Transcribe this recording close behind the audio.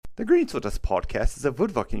The Greens with Us podcast is a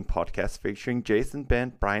woodworking podcast featuring Jason,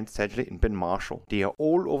 Ben, Brian Sedgley, and Ben Marshall. They are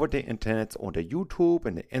all over the internet on the YouTube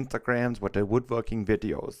and the Instagrams with their woodworking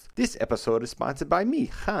videos. This episode is sponsored by me,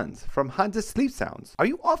 Hans, from Hans' Sleep Sounds. Are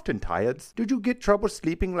you often tired? Did you get trouble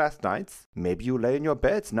sleeping last night? Maybe you lay in your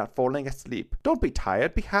beds not falling asleep. Don't be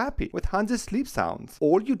tired, be happy with Hans' Sleep Sounds.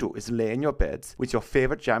 All you do is lay in your beds with your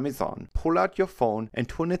favorite jammies on, pull out your phone, and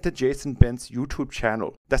tune into Jason Ben's YouTube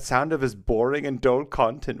channel. The sound of his boring and dull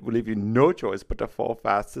content will leave you no choice but to fall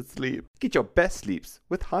fast asleep. Get your best sleeps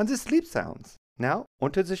with Hans' Sleep Sounds. Now,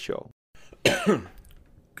 onto the show.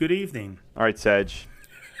 Good evening. All right, Sedge.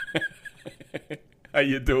 How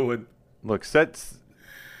you doing? Look, Sedge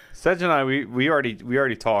and I, we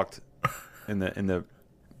already talked in the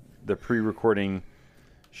pre-recording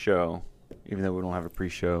show, even though we don't have a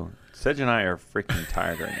pre-show. Sedge and I are freaking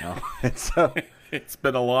tired right now. And so It's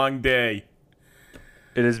been a long day.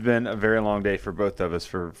 it has been a very long day for both of us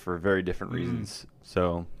for very different reasons.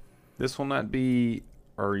 So this will not be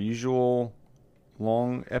our usual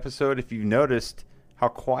long episode. If you noticed how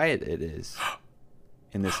quiet it is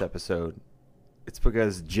in this episode, it's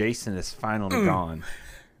because Jason is finally gone.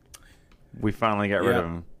 We finally got rid of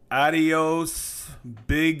him. Adios,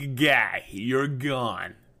 big guy. You're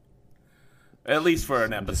gone. At least for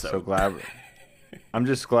an episode. So glad. I'm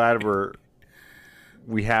just glad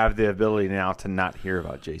we have the ability now to not hear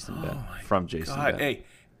about Jason Ben from Jason God. Ben.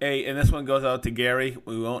 Hey, and this one goes out to Gary.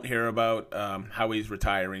 We won't hear about how he's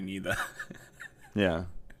retiring either. Yeah.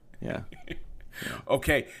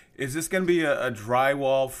 Okay, is this going to be a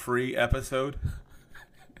drywall-free episode?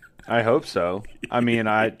 I hope so. I mean,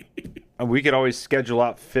 we could always schedule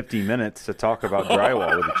out 50 minutes to talk about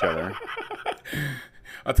drywall with each other.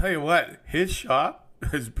 I'll tell you what, his shop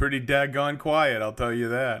is pretty daggone quiet, I'll tell you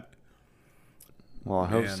that. Well, I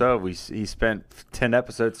hope so. He spent 10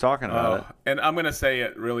 episodes talking about it. And I'm going to say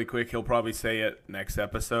it really quick. He'll probably say it next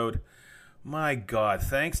episode. My God,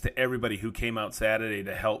 thanks to everybody who came out Saturday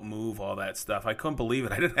to help move all that stuff. I couldn't believe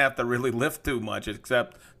it. I didn't have to really lift too much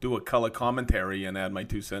except do a color commentary and add my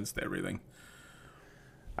 2 cents to everything.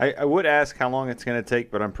 I would ask how long it's going to take,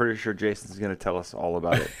 but I'm pretty sure Jason's going to tell us all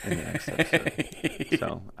about it in the next episode.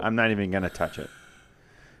 So I'm not even going to touch it.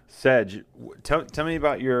 Sedge, tell me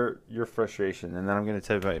about your frustration, and then I'm going to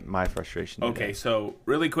tell you about my frustration. Okay, so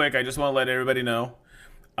really quick, I just want to let everybody know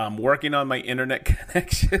I'm working on my internet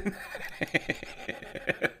connection.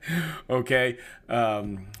 Okay,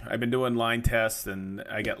 I've been doing line tests, and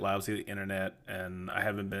I get lousy internet, and I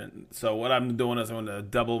haven't been. So what I'm doing is I'm going to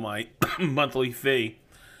double my monthly fee,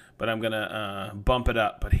 but I'm going to bump it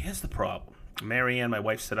up. But here's the problem. Marianne, my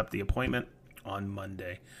wife, set up the appointment on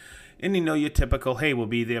Monday. And you know your typical, hey, we'll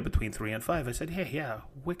be there between 3 and 5. I said, hey, yeah,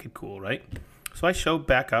 wicked cool, right? So I showed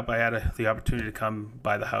back up. I had the opportunity to come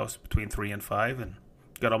by the house between 3 and 5 and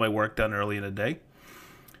got all my work done early in the day.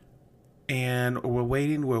 And we're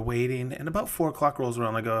waiting. And about 4 o'clock rolls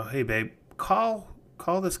around. I go, hey, babe, call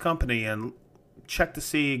this company and check to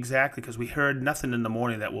see exactly, because we heard nothing in the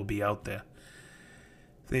morning that will be out there.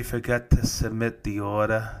 They forgot to submit the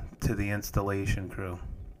order to the installation crew.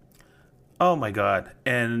 Oh, my God.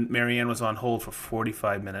 And Marianne was on hold for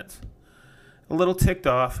 45 minutes. A little ticked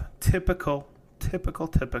off. Typical,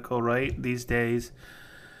 right, these days.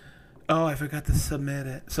 Oh, I forgot to submit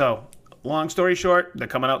it. So, long story short, they're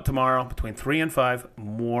coming out tomorrow between 3 and 5.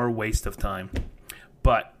 More waste of time.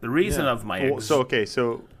 But the reason of my... So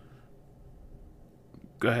Go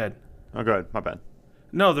ahead. Oh, go ahead. My bad.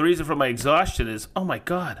 No, the reason for my exhaustion is, oh, my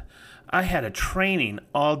God. I had a training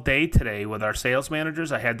all day today with our sales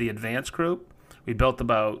managers. I had the advanced group. We built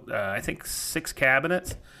about, I think, 6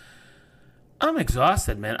 cabinets. I'm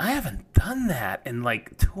exhausted, man. I haven't done that in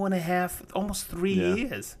like 2.5, almost 3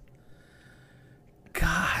 years.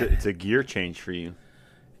 God. It's a gear change for you.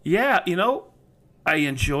 Yeah, I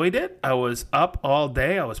enjoyed it. I was up all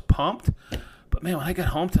day. I was pumped. But, man, when I got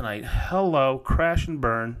home tonight, hello, crash and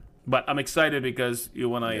burn. But I'm excited because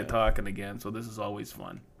you and I are talking again, so this is always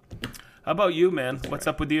fun. How about you, man? What's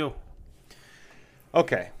up with you?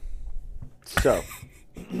 Okay. So,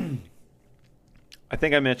 I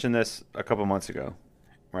think I mentioned this a couple months ago,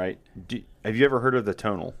 right? Have you ever heard of the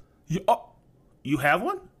Tonal? You have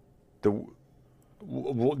one?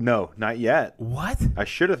 No, not yet. What? I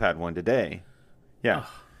should have had one today. Yeah.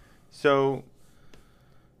 So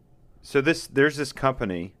there's this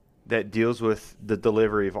company that deals with the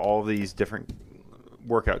delivery of all these different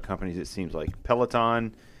workout companies. It seems like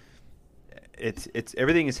Peloton. It's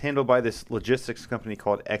everything is handled by this logistics company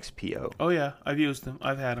called XPO. Oh yeah, I've used them.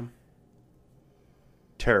 I've had them.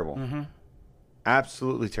 Terrible. Mm-hmm.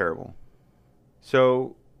 Absolutely terrible.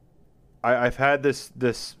 So I've had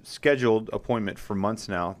this scheduled appointment for months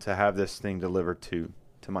now to have this thing delivered to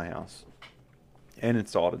my house and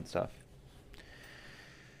installed and stuff.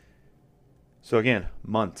 So again,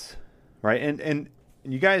 months, right? And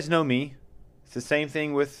you guys know me. It's the same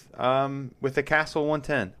thing with the Castle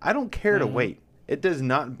 110. I don't care to wait. It does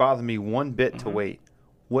not bother me one bit to wait.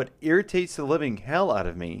 What irritates the living hell out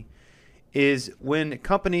of me is when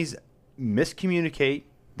companies miscommunicate,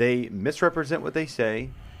 they misrepresent what they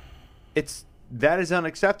say. That is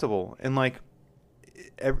unacceptable. And like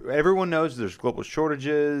everyone knows there's global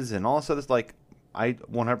shortages and all this other. Like I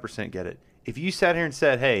 100% get it. If you sat here and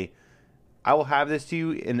said, "Hey, I will have this to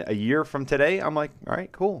you in a year from today," I'm like, "All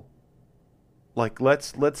right, cool." Like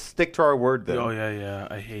let's stick to our word then. Oh yeah,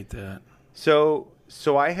 I hate that. So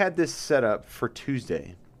I had this set up for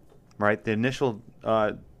Tuesday, right? The initial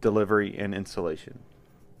delivery and installation.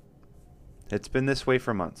 It's been this way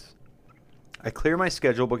for months. I clear my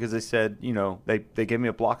schedule because they said, they gave me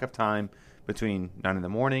a block of time between 9 in the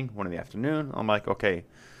morning, 1 in the afternoon. I'm like, okay.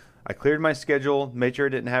 I cleared my schedule, made sure I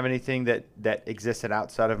didn't have anything that existed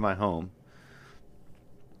outside of my home.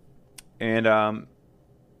 And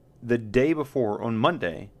the day before, on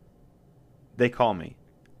Monday, they call me.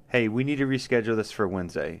 Hey, we need to reschedule this for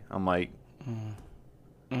Wednesday. I'm like,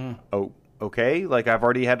 oh, okay. Like I've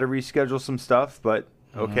already had to reschedule some stuff, but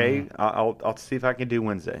okay, I'll see if I can do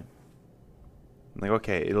Wednesday. I'm like,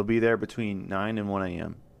 okay, it'll be there between 9 and 1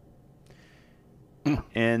 a.m.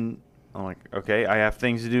 And I'm like, okay, I have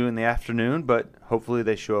things to do in the afternoon, but hopefully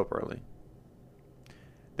they show up early.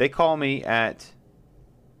 They call me at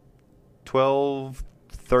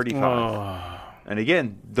 12:35. Oh. And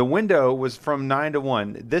again, the window was from 9 to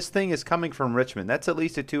 1. This thing is coming from Richmond. That's at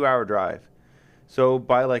least a 2-hour drive. So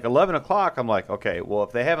by like 11 o'clock, I'm like, okay, well,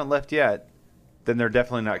 if they haven't left yet, then they're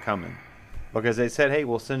definitely not coming. Because they said, hey,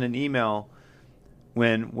 we'll send an email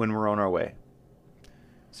when we're on our way.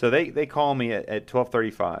 So they call me at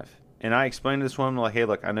 12:35. And I explained to this woman, like, hey,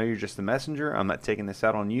 look, I know you're just the messenger. I'm not taking this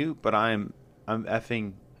out on you, but I'm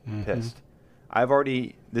effing pissed.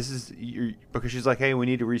 Because she's like, hey, we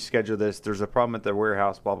need to reschedule this. There's a problem at the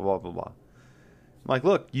warehouse, blah, blah, blah, blah, blah. I'm like,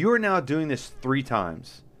 look, you are now doing this 3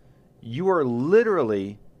 times. You are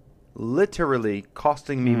literally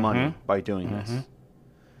costing me money by doing this.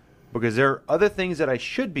 Because there are other things that I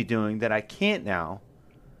should be doing that I can't now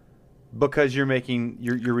because you're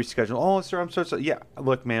rescheduling. Oh, sir, I'm so sorry. Yeah,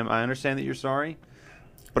 look, ma'am, I understand that you're sorry,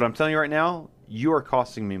 but I'm telling you right now, you are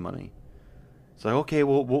costing me money. It's like, okay,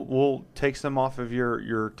 we'll take some off of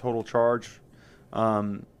your total charge.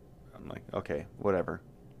 I'm like, okay, whatever.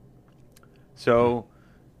 So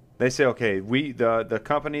they say, okay, the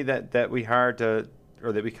company that we hired that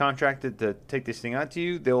we contracted to take this thing out to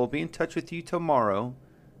you, they will be in touch with you tomorrow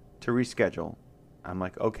to reschedule. I'm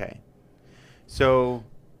like, okay. So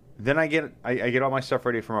then I get all my stuff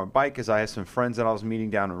ready for my bike because I have some friends that I was meeting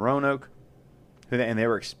down in Roanoke, and they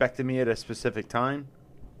were expecting me at a specific time.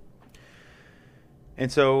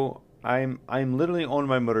 And so I'm literally on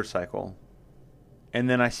my motorcycle, and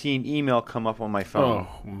then I see an email come up on my phone.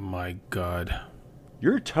 Oh my God!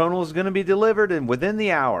 Your tonal is going to be delivered within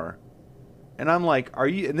the hour. And I'm like, are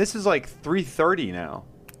you? And this is like 3:30 now.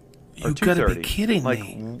 You gotta be kidding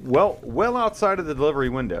me! Well outside of the delivery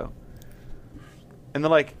window. And they're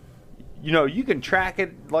like, you can track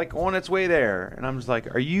it like on its way there. And I'm just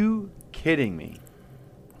like, are you kidding me?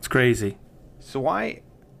 It's crazy. So I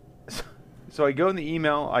go in the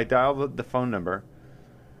email, I dial the phone number,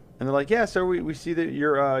 and they're like, yeah, sir, we see that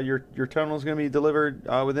your terminal is going to be delivered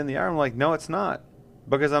within the hour. I'm like, no, it's not,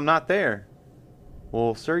 because I'm not there.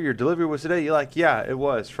 Well, sir, your delivery was today. You're like, yeah, it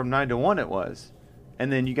was. From 9 to 1 it was.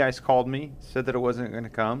 And then you guys called me, said that it wasn't going to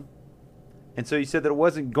come. And so you said that it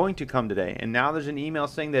wasn't going to come today. And now there's an email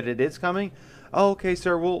saying that it is coming. Oh, okay,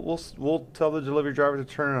 sir, we'll tell the delivery driver to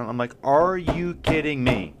turn it on. I'm like, are you kidding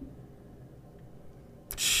me?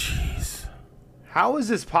 Jeez. How is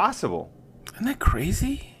this possible? Isn't that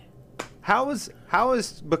crazy? How is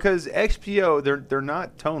because XPO, they're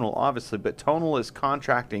not Tonal, obviously, but Tonal is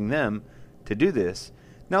contracting them to do this.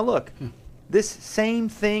 Now look, this same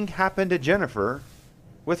thing happened to Jennifer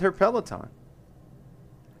with her Peloton.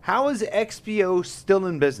 How is XPO still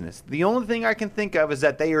in business? The only thing I can think of is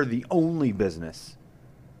that they are the only business.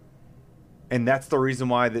 And that's the reason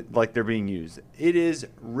why they're being used. It is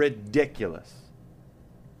ridiculous.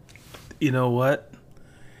 You know what?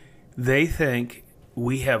 They think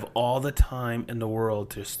we have all the time in the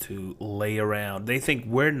world just to lay around. They think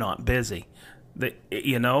we're not busy.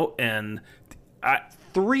 And I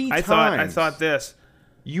 3 times. I thought this.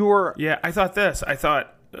 I thought this. I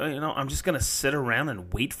thought, I'm just going to sit around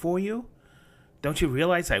and wait for you Don't you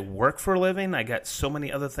realize I work for a living? I got so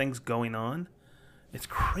many other things going on. It's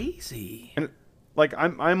crazy. And like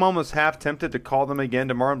I'm almost half tempted to call them again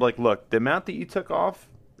tomorrow. I'm like, look, the amount that you took off,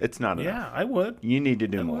 it's not enough. Yeah, I would. You need to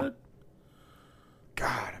do I more. would.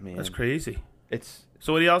 God, man, That's crazy. It's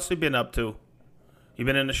So what else have you been up to? You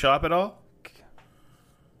been in the shop at all?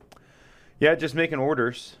 yeah, just making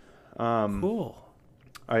orders. Cool.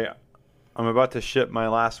 I'm about to ship my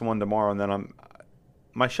last one tomorrow, and then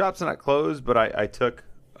my shop's not closed, but I took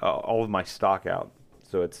all of my stock out,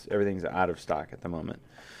 so everything's out of stock at the moment.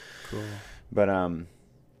 Cool. But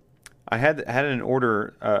I had an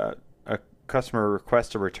order, a customer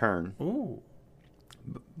request a return. Ooh.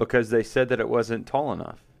 Because they said that it wasn't tall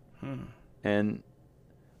enough. And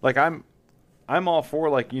like I'm all for,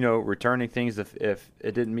 like, you know, returning things if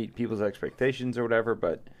it didn't meet people's expectations or whatever,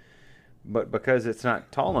 but because it's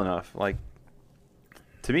not tall enough, like,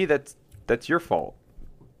 to me that's your fault,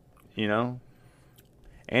 you know?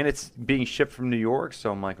 And it's being shipped from New York,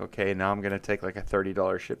 so I'm like, okay, now I'm going to take like a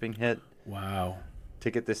 $30 shipping hit. Wow.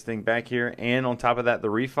 To get this thing back here, and on top of that, the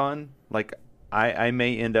refund, like, I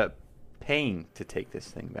may end up paying to take this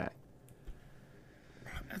thing back.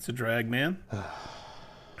 That's a drag, man.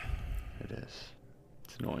 It is.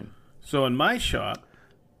 It's annoying. So in my shop,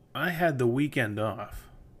 I had the weekend off.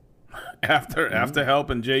 After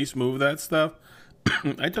helping Jace move that stuff,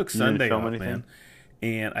 I took Sunday film off, anything? man.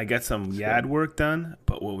 And I got some yard work done.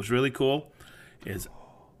 But what was really cool is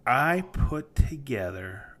I put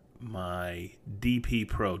together my DP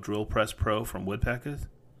Pro, Drill Press Pro from Woodpeckers.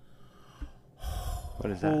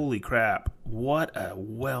 What is that? Holy crap. What a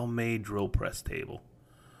well-made drill press table.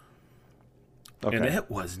 Okay. And it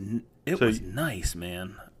was nice,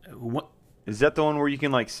 man. What? Is that the one where you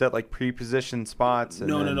can, like, set, like, pre-positioned spots? And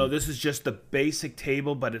No. This is just the basic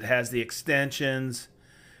table, but it has the extensions,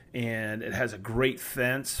 and it has a great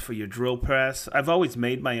fence for your drill press. I've always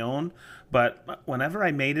made my own, but whenever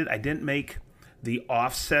I made it, I didn't make the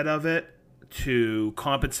offset of it to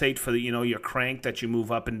compensate for the, you know, your crank that you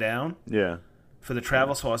move up and down. Yeah. For the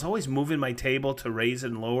travel, so I was always moving my table to raise it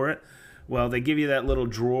and lower it. Well, they give you that little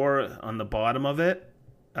drawer on the bottom of it,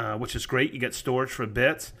 which is great. You get storage for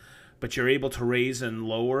bits, but you're able to raise and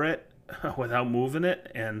lower it without moving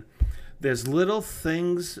it. And there's little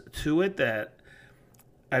things to it that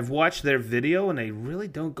I've watched their video, and they really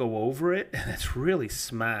don't go over it, and it's really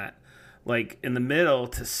smart. Like, in the middle,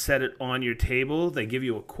 to set it on your table, they give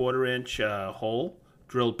you a 1/4-inch hole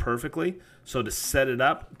drilled perfectly. So to set it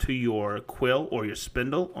up to your quill or your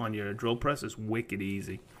spindle on your drill press is wicked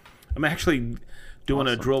easy. I'm actually doing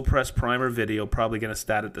a drill press primer video, probably going to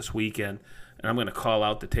start it this weekend, and I'm going to call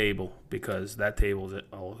out the table because that table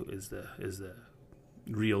is the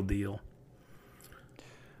real deal.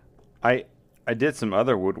 I did some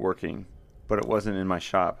other woodworking, but it wasn't in my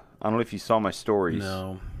shop. I don't know if you saw my stories.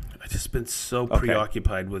 No. I've just been so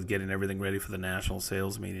preoccupied with getting everything ready for the national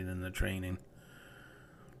sales meeting and the training.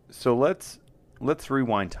 So let's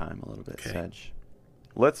rewind time a little bit, Okay. Sedge.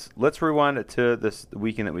 Let's rewind it to the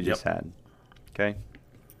weekend that we just had. Okay.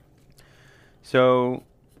 So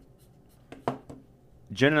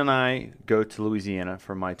Jen and I go to Louisiana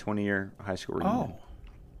for my 20-year high school reunion.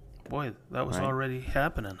 Oh, boy, that was Right. already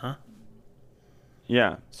happening, huh?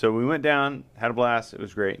 Yeah. So we went down, had a blast. It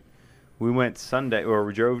was great. We went Sunday, or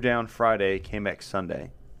we drove down Friday, came back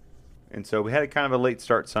Sunday. And so we had a kind of a late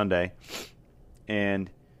start Sunday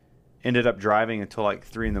and ended up driving until like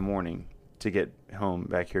 3 in the morning to get home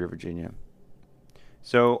back here to Virginia.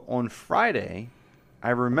 So on Friday, I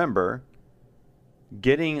remember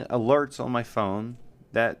getting alerts on my phone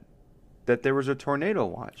that there was a tornado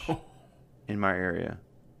watch in my area.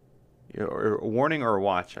 Or a warning or a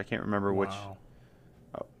watch. I can't remember which. Oh.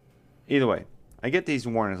 Either way, I get these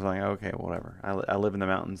warnings. I'm like, okay, whatever. I live in the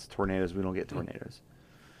mountains. Tornadoes, we don't get tornadoes.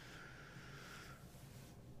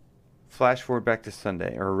 Flash forward back to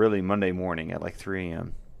Sunday, or really Monday morning at like 3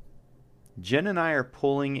 a.m. Jen and I are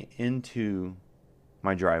pulling into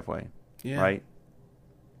my driveway, right?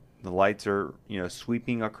 The lights are,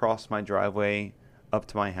 sweeping across my driveway up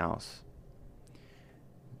to my house.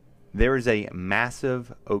 There is a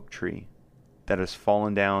massive oak tree that has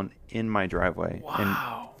fallen down in my driveway. Wow.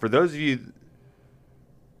 And for those of you...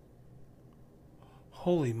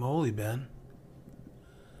 Holy moly, Ben.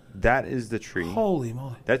 That is the tree. Holy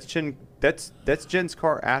moly. That's Jen's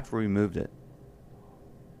car after we moved it.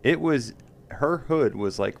 It was... Her hood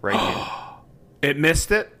was like right here. It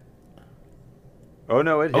missed it? Oh,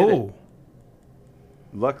 no, it hit it.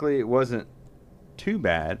 Luckily, it wasn't too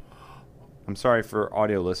bad. I'm sorry for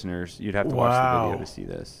audio listeners. You'd have to watch the video to see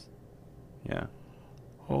this. Yeah.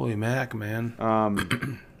 Holy mac, man.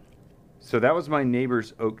 So that was my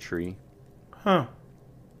neighbor's oak tree. Huh.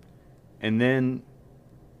 And then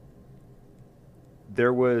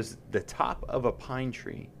there was the top of a pine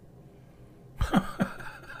tree.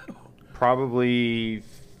 Probably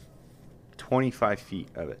 25 feet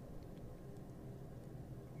of it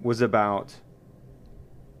was about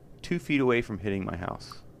 2 feet away from hitting my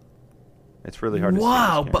house. It's really hard to see.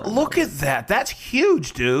 Wow, but look at that. That's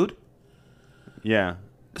huge, dude. Yeah.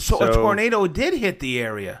 So a tornado did hit the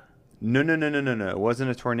area. No. It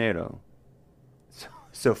wasn't a tornado.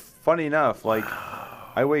 So funny enough, like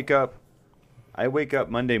I wake up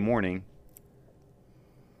Monday morning.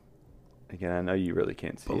 Again, I know you really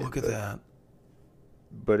can't see it. But look at that.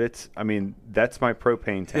 But that's my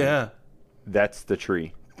propane tank. Yeah. That's the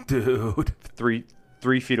tree. Dude. 3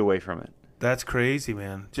 feet away from it. That's crazy,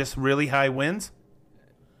 man. Just really high winds?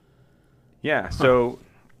 Yeah, so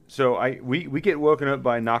we get woken up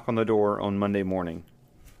by a knock on the door on Monday morning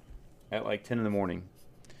at like 10 in the morning.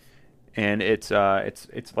 And it's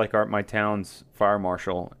like my town's fire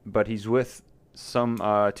marshal, but he's with some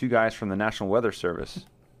 2 guys from the National Weather Service.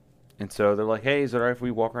 And so they're like, "Hey, is it all right if we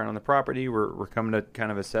walk around on the property? We're coming to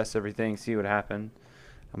kind of assess everything, see what happened."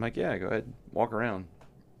 I'm like, "Yeah, go ahead, walk around."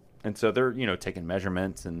 And so they're, taking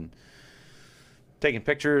measurements and taking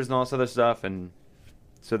pictures and all this other stuff. And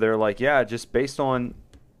so they're like, "Yeah, just based on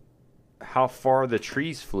how far the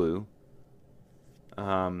trees flew,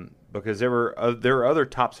 because there were other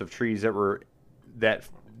tops of trees that were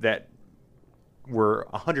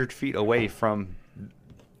 100 feet away from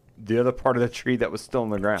the other part of the tree that was still on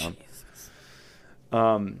the ground." Jesus.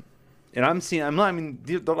 And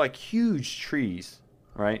they're like huge trees,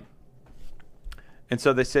 right? And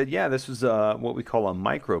so they said, yeah, this was what we call a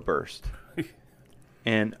microburst.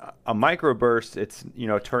 And a microburst, it's,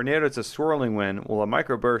 a tornado, it's a swirling wind. Well, a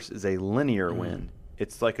microburst is a linear wind.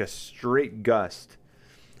 It's like a straight gust.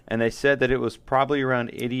 And they said that it was probably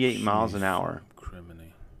around 88 miles an hour.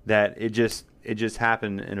 Criminy. That it just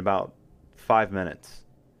happened in about 5 minutes.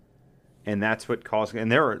 And that's what caused, and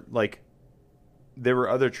there were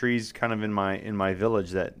other trees kind of in my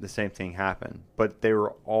village that the same thing happened, but they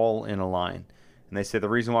were all in a line. And they say the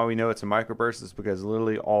reason why we know it's a microburst is because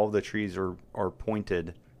literally all the trees are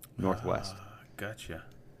pointed northwest. Gotcha.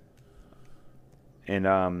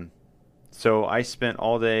 And so I spent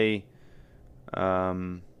all day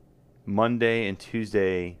Monday and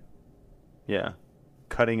Tuesday,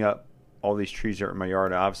 cutting up all these trees that are in my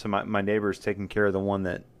yard. Obviously, my neighbor's taking care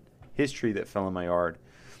of his tree that fell in my yard.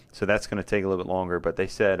 So that's going to take a little bit longer. But they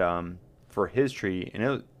said for his tree,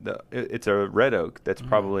 and it's a red oak that's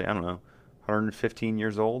probably, 115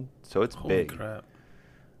 years old. So it's Holy big. Crap.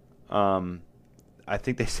 I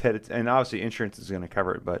think they said and obviously insurance is going to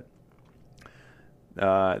cover it, but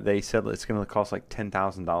they said it's going to cost like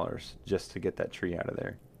 $10,000 just to get that tree out of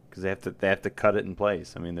there because they have to cut it in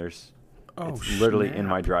place. I mean, it's literally in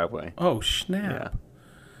my driveway. Oh, snap. Yeah.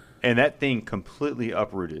 And that thing completely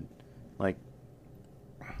uprooted, like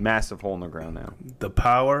massive hole in the ground now. The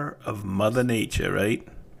power of Mother Nature, right?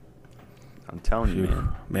 I'm telling you, man.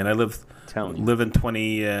 Man, I living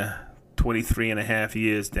 23 and a half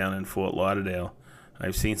years down in Fort Lauderdale.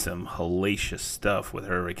 I've seen some hellacious stuff with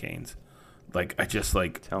hurricanes.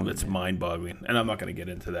 It's mind-boggling. And I'm not going to get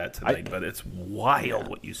into that tonight, but it's wild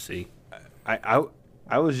what you see. I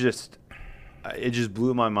was just, it just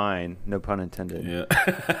blew my mind, no pun intended. Yeah.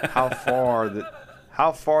 how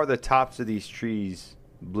far the tops of these trees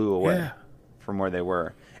blew away from where they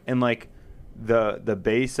were. And like the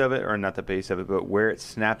base of it, or not the base of it, but where it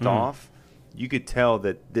snapped off, you could tell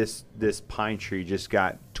that this pine tree just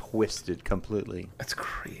got twisted completely. That's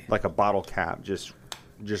crazy. Like a bottle cap, just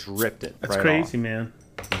ripped it. That's right crazy, off. man.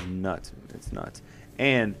 It's nuts. It's nuts.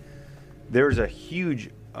 And there's a huge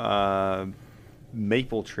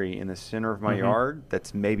maple tree in the center of my yard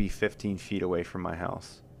that's maybe 15 feet away from my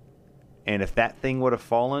house. And if that thing would have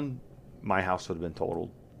fallen, my house would have been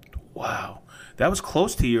totaled. Wow. That was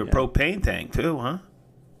close to your propane tank, too, huh?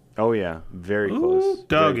 Oh, yeah. Very close.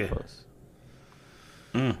 Doggy. Very close.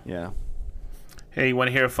 Yeah. Hey, you want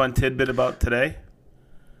to hear a fun tidbit about today?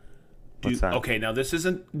 What's that? Okay, now this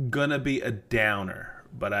isn't going to be a downer,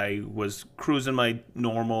 but I was cruising my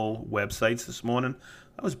normal websites this morning.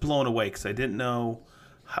 I was blown away because I didn't know.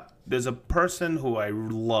 There's a person who I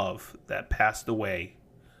love that passed away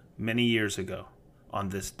many years ago on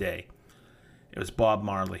this day. It was Bob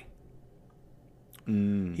Marley.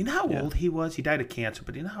 You know how old he was? He died of cancer,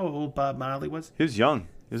 but you know how old Bob Marley was? He was young.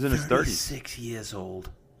 He was in his 30s. 36 years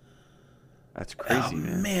old. That's crazy,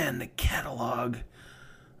 man. Man, the catalog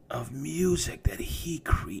of music that he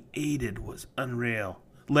created was unreal.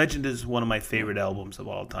 Legend is one of my favorite albums of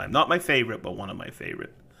all time. Not my favorite, but one of my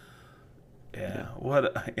favorite. Yeah.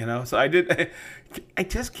 What, so I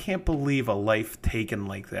just can't believe a life taken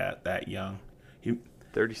like that young.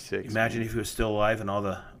 36. Imagine man. if he was still alive and all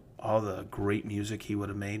the great music he would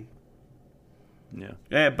have made. Yeah.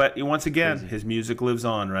 Yeah, but once again, Crazy. his music lives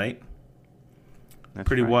on, right? That's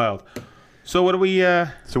Pretty right. wild. So what do we...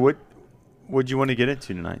 So what do you want to get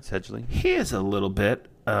into tonight, Sedgley? Here's a little bit.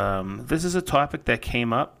 This is a topic that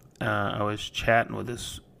came up. I was chatting with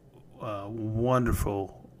this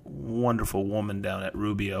wonderful woman down at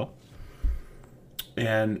Rubio,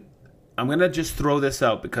 and I'm gonna just throw this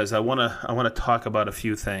out because I wanna talk about a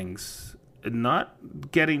few things.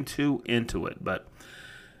 Not getting too into it, but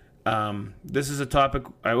this is a topic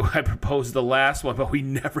I proposed the last one, but we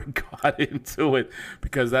never got into it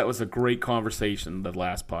because that was a great conversation. The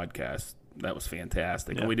last podcast. That was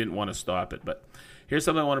fantastic, and we didn't want to stop it. But here's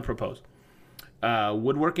something I want to propose.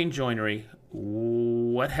 Woodworking joinery,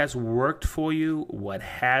 what has worked for you? What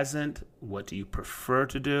hasn't? What do you prefer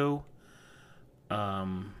to do?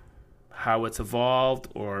 How it's evolved,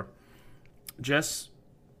 or just,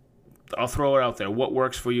 I'll throw it out there. What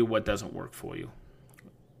works for you? What doesn't work for you?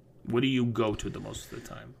 What do you go to the most of the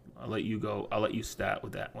time? I'll let you go. I'll let you start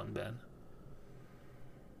with that one, Ben.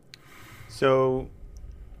 So,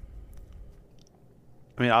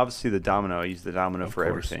 I mean, obviously the domino. I use the domino for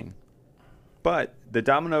everything. But the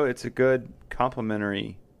domino, it's a good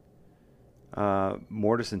complementary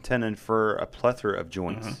mortise and tenon for a plethora of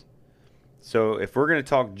joints. Mm-hmm. So if we're going to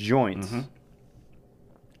talk joints,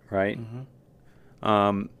 right?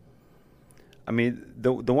 I mean,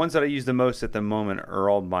 the ones that I use the most at the moment are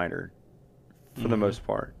all mitered for the most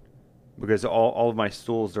part, because all of my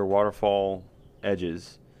stools, they're waterfall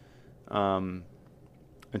edges. And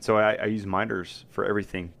so I use miters for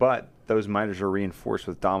everything, but those miters are reinforced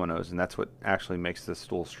with dominoes, and that's what actually makes the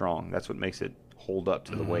stool strong. That's what makes it hold up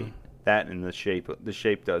to the weight. That and the shape. The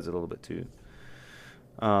shape does it a little bit too.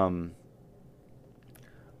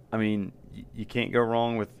 I mean, you can't go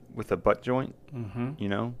wrong with a butt joint, you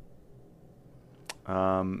know.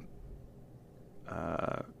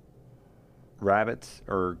 Rabbets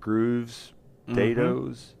or grooves,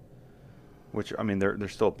 dados, which, I mean, they're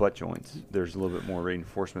still butt joints. There's a little bit more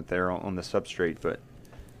reinforcement there on the substrate, but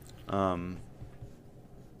I'm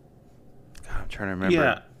trying to remember.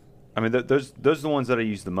 Yeah. I mean, those are the ones that I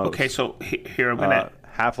use the most. Okay, so here I'm gonna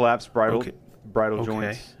half laps, bridle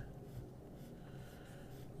joints.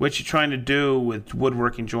 What you're trying to do with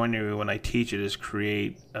woodworking joinery when I teach it is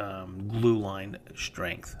create glue line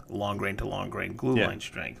strength, long grain to long grain glue line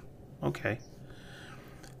strength. Okay.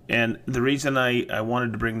 And the reason I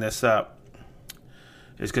wanted to bring this up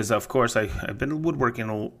is because, of course, I've been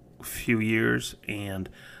woodworking a few years, and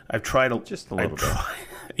I've tried just a little bit.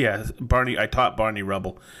 Yeah, I taught Barney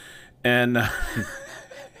Rubble, and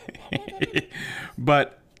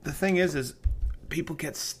but the thing is people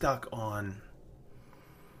get stuck on.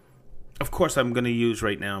 Of course, I'm going to use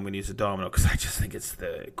right now. I'm going to use a domino because I just think it's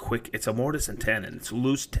it's a mortise and tenon. It's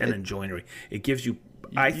loose tenon joinery. It gives you,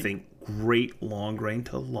 I think, great long grain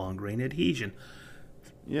to long grain adhesion.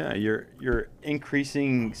 Yeah, you're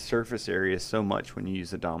increasing surface area so much when you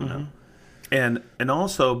use a domino. And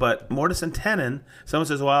also, but mortise and tenon, someone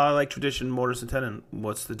says, well, I like traditional mortise and tenon.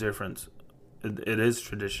 What's the difference? It is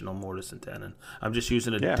traditional mortise and tenon. I'm just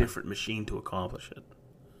using a different machine to accomplish it.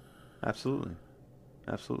 Absolutely.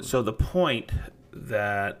 So the point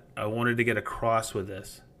that I wanted to get across with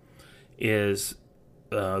this is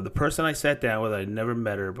the person I sat down with, I'd never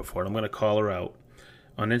met her before, and I'm going to call her out.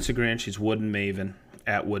 On Instagram, she's Wooden Maven,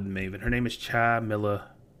 at Wooden Maven. Her name is Cha Milla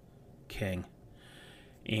King.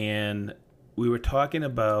 And we were talking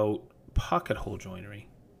about pocket hole joinery.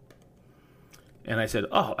 And I said,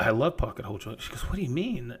 oh, I love pocket hole joinery. She goes, what do you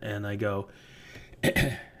mean? And I go,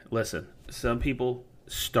 listen, some people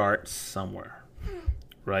start somewhere.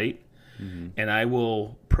 Right? And I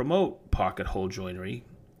will promote pocket hole joinery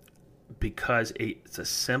because it's a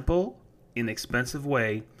simple, inexpensive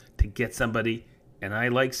way to get somebody, and I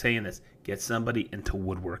like saying this, get somebody into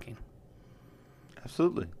woodworking.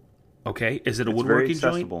 Absolutely. Okay? Is it a woodworking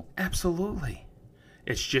joint? Absolutely.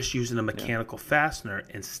 It's just using a mechanical fastener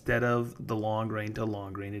instead of the long grain to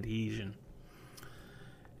long grain adhesion.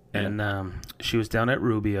 And she was down at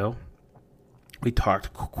Rubio. We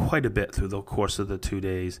talked quite a bit through the course of the 2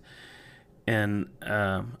 days. And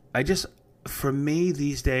for me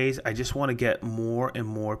these days, I just want to get more and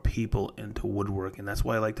more people into woodworking. That's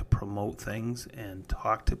why I like to promote things and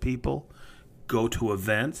talk to people, go to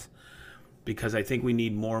events, because I think we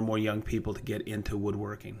need more and more young people to get into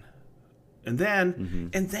woodworking. And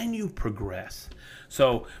then you progress.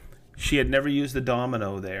 So she had never used the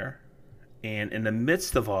domino there. And in the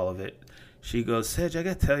midst of all of it, She goes, Sedge, I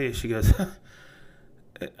got to tell you, she goes,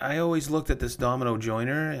 I always looked at this domino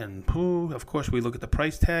joiner, and of course we look at the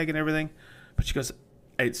price tag and everything. But she goes,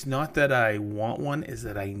 it's not that I want one, is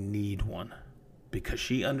that I need one. Because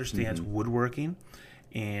she understands woodworking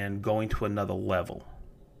and going to another level.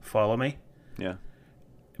 Follow me? Yeah.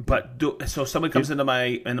 But so somebody comes into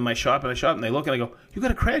my shop and they look and I go, you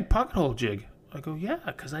got a Craig pocket hole jig? I go, yeah,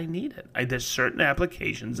 because I need it. There's certain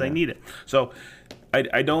applications I need it. So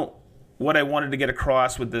I don't. What I wanted to get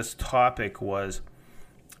across with this topic was,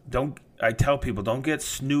 I tell people, don't get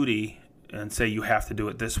snooty and say you have to do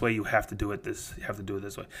it this way, you have to do it this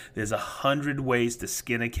way. There's 100 ways to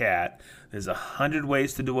skin a cat. There's 100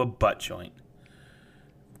 ways to do a butt joint.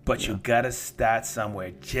 But you got to start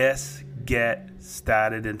somewhere. Just get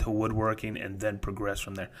started into woodworking and then progress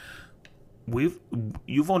from there.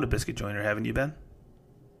 You've owned a biscuit joiner, haven't you, Ben?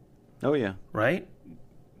 Oh, yeah. Right?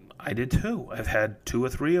 I did too. I've had 2 or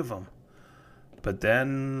 3 of them. But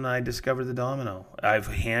then I discovered the domino. I've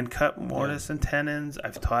hand-cut mortise and tenons.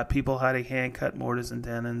 I've taught people how to hand-cut mortise and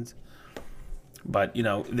tenons. But,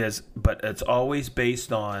 but it's always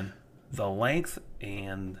based on the length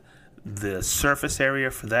and the surface area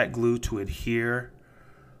for that glue to adhere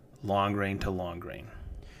long grain to long grain.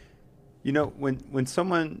 When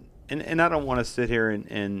someone, and I don't want to sit here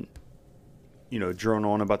and drone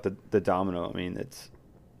on about the domino. I mean,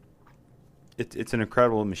 it's an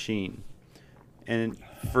incredible machine. And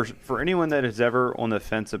for anyone that is ever on the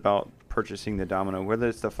fence about purchasing the domino, whether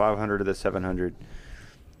it's the 500 or the 700,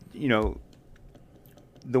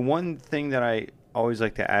 the one thing that I always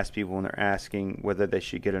like to ask people when they're asking whether they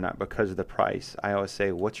should get it or not because of the price, I always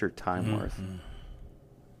say, what's your time worth?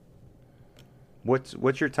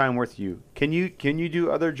 What's your time worth to you? Can you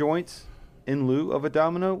do other joints in lieu of a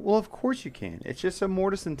domino? Well, of course you can. It's just a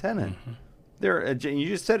mortise and tenon. You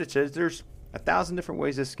just said it, says there's 1,000 different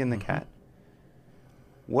ways to skin the cat.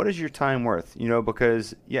 What is your time worth?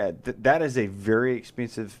 Because that is a very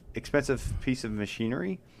expensive piece of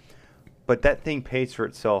machinery, but that thing pays for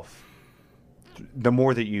itself the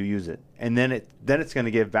more that you use it, and then it's going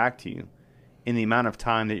to give back to you in the amount of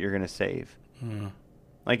time that you're going to save.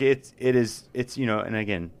 Like it's and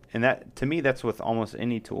again, and that to me, that's with almost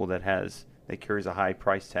any tool that carries a high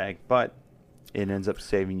price tag, but it ends up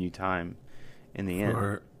saving you time in the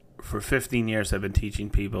end. For 15 years, I've been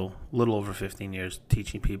teaching people, a little over 15 years,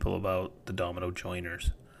 teaching people about the domino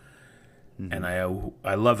joiners. And I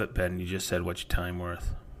love it, Ben. You just said, what's your time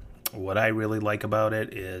worth? What I really like about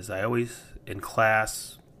it is I always, in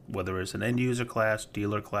class, whether it's an end-user class,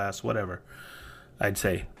 dealer class, whatever, I'd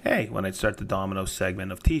say, hey, when I'd start the domino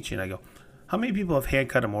segment of teaching, I go, how many people have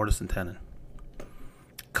hand-cut a mortise and tenon? A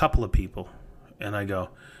couple of people. And I go,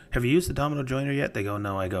 have you used the domino joiner yet? They go,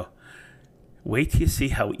 no. I go, wait till you see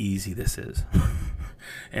how easy this is.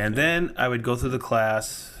 And then I would go through the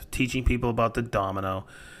class teaching people about the domino,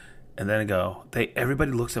 and then I go,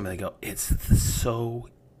 everybody looks at me and they go, it's so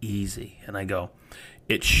easy. And I go,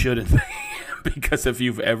 it shouldn't be. Because if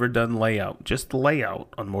you've ever done just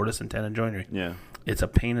layout on mortise and tenon joinery, it's a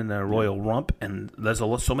pain in the royal rump, and there's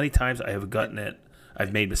so many times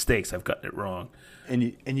I've made mistakes, I've gotten it wrong. And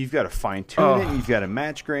you've got to fine tune it, you've got to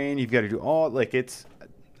match grain, you've got to do it's,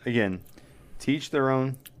 again, teach their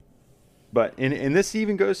own. But and this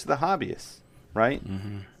even goes to the hobbyists, right?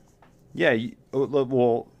 Yeah.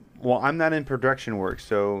 Well, I'm not in production work,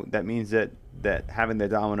 so that means that having the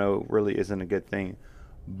domino really isn't a good thing.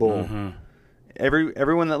 Bull.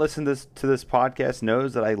 Everyone that listens to this podcast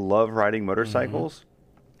knows that I love riding motorcycles.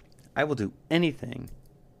 I will do anything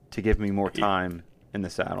to give me more time in the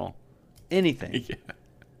saddle. Anything.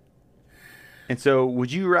 And so,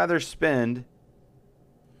 would you rather spend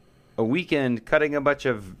a weekend cutting a bunch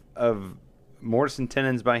of mortise and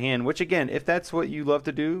tenons by hand, which again, if that's what you love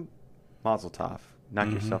to do, mazel tov.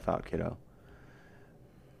 Knock yourself out, kiddo.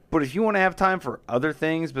 But if you want to have time for other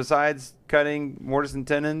things besides cutting mortise and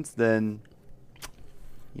tenons, then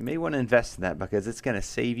you may want to invest in that because it's going to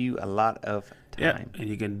save you a lot of time. Yeah, and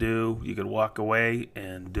you can walk away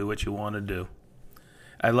and do what you want to do.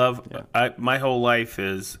 My whole life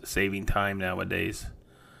is saving time nowadays.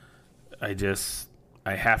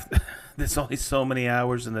 I have to, there's only so many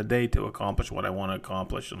hours in the day to accomplish what I want to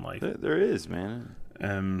accomplish in life. There is, man.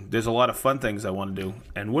 There's a lot of fun things I want to do,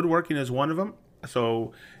 and woodworking is one of them.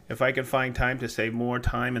 So if I can find time to save more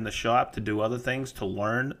time in the shop to do other things, to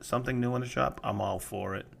learn something new in the shop, I'm all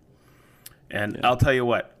for it. And I'll tell you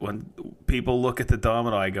what, when people look at the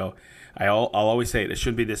domino, I'll always say it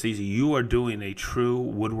shouldn't be this easy. You are doing a true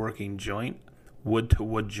woodworking joint,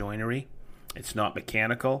 wood-to-wood joinery. It's not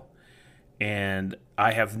mechanical. And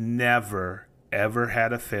I have never, ever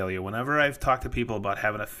had a failure, whenever I've talked to people about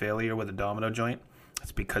having a failure with a domino joint,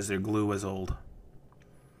 it's because their glue is old.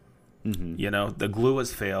 Mm-hmm. You know, the glue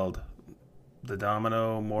has failed. The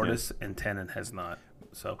domino, mortise, and tenon has not.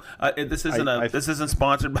 So this isn't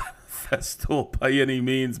sponsored by Festool by any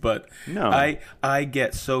means, but no. I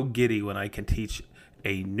get so giddy when I can teach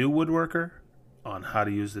a new woodworker on how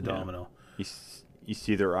to use the domino. You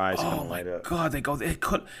see their eyes kind of light up. Oh my God, they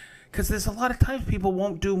could, because there's a lot of times people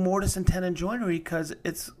won't do mortise and tenon joinery because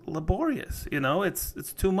it's laborious. You know, it's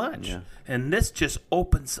too much, and this just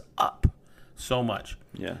opens up so much.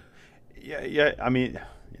 Yeah. I mean,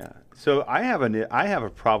 yeah. So I have a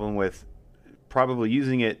problem with probably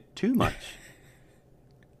using it too much.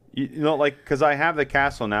 you know, like, because I have the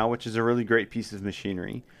Castle now, which is a really great piece of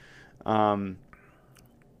machinery.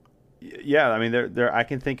 Yeah, I mean, there. I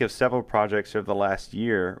can think of several projects over the last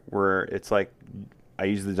year where it's like I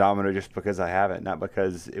use the domino just because I have it, not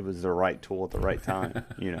because it was the right tool at the right time.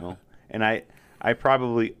 You know, and I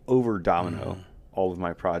probably over domino all of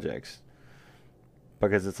my projects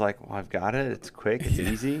because it's like, well, I've got it. It's quick. It's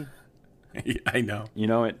easy. I know. You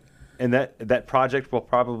know, and that project will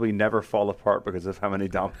probably never fall apart because of how many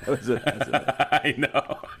dominoes it has in it. I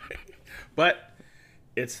know, but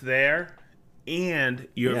it's there. And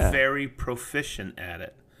you're very proficient at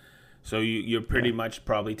it. So you're pretty much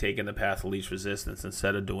probably taking the path of least resistance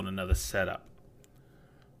instead of doing another setup.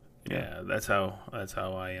 Yeah, that's how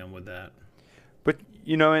I am with that. But,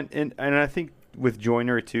 you know, and I think with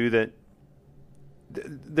joinery, too, that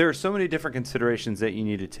there are so many different considerations that you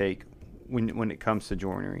need to take when it comes to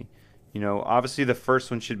joinery. You know, obviously the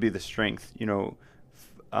first one should be the strength, you know,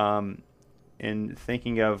 and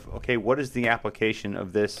thinking of, okay, what is the application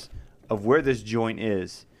of this, of where this joint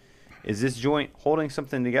is. Is this joint holding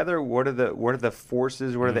something together? What are the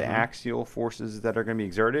forces? What are the axial forces that are going to be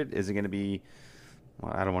exerted? Is it going to be?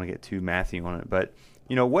 Well, I don't want to get too mathy on it, but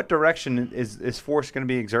you know, what direction is force going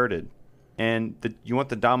to be exerted? And you want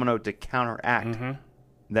the domino to counteract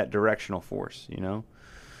that directional force. You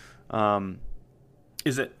know,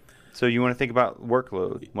 is it? So you want to think about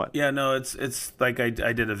workload. What? Yeah, no, it's like I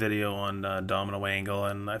did a video on domino angle,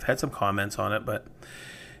 and I've had some comments on it, but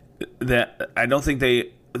that I don't think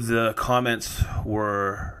the comments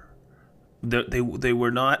were they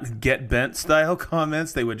were not get bent style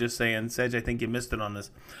comments. They were just saying, Sedge, I think you missed it on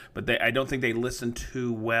this, but I don't think they listened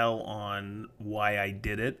too well on why I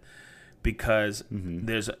did it, because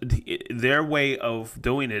their way of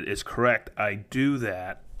doing it is correct. I do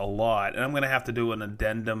that a lot, and I'm going to have to do an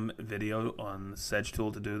addendum video on the Sedge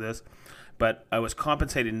tool to do this, but I was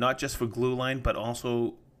compensating not just for glue line, but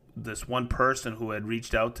also this one person who had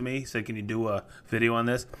reached out to me said, can you do a video on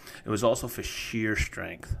this? It was also for shear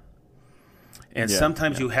strength. And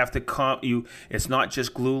sometimes you have to it's not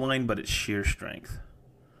just glue line, but it's shear strength.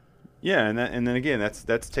 Yeah, and then again,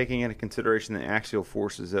 that's taking into consideration the axial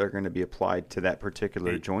forces that are going to be applied to that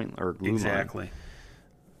particular joint or glue line. Exactly.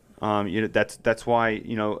 You know, that's why,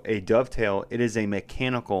 you know, a dovetail, it is a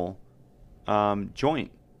mechanical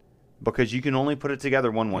joint, because you can only put it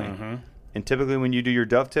together one way. And typically when you do your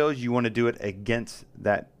dovetails, you want to do it against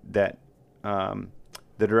the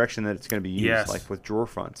direction that it's going to be used, like with drawer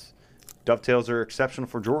fronts. Dovetails are exceptional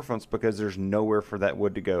for drawer fronts because there's nowhere for that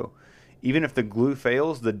wood to go. Even if the glue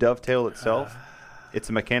fails, the dovetail itself, it's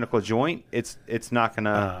a mechanical joint. It's not going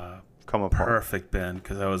to come apart. Perfect, Ben,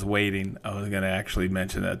 because I was waiting. I was going to actually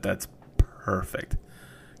mention that. That's perfect,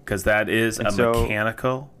 because that is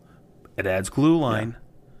mechanical. It adds glue line.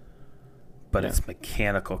 But it's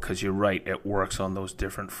mechanical, because you're right. It works on those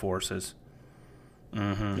different forces.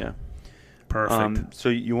 Yeah, perfect. So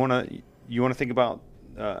you want to think about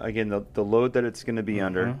again the load that it's going to be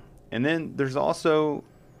under, and then there's also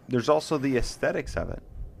the aesthetics of it,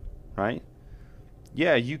 right?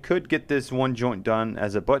 Yeah, you could get this one joint done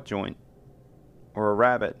as a butt joint or a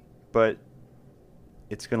rabbet, but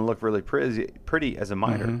it's going to look really pretty as a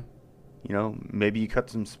miter. You know, maybe you cut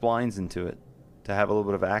some splines into it to have a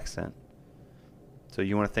little bit of accent. So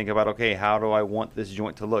you want to think about, okay, how do I want this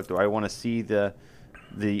joint to look? Do I want to see the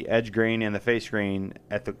edge grain and the face grain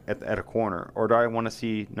at a corner, or do I want to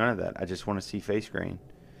see none of that? I just want to see face grain.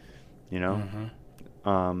 You know,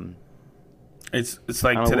 it's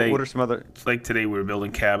like today. What are some other? It's like today we were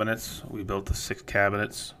building cabinets. We built the 6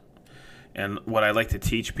 cabinets, and what I like to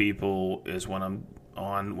teach people is when I'm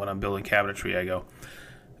building cabinetry, I go,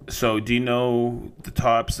 so do you know the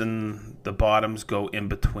tops and the bottoms go in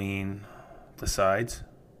between the sides?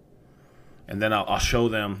 And then I'll show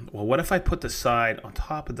them, well, what if I put the side on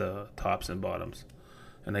top of the tops and bottoms?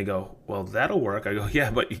 And they go, well, that'll work. I go,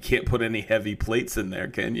 yeah, but you can't put any heavy plates in there,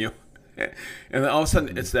 can you? And then all of a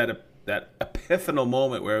sudden it's that epiphanal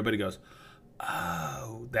moment where everybody goes,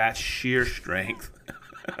 oh, that's shear strength.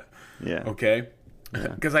 Yeah. Okay?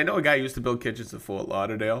 Because I know a guy who used to build kitchens in Fort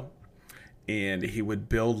Lauderdale, and he would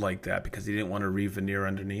build like that because he didn't want to re-veneer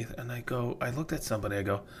underneath. And I looked at somebody, I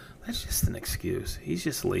go, that's just an excuse. He's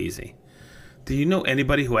just lazy. Do you know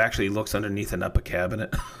anybody who actually looks underneath an upper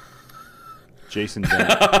cabinet? Jason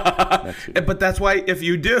Bennett. But that's why, if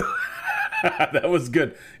you do, that was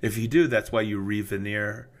good. If you do, that's why you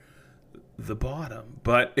re-veneer the bottom.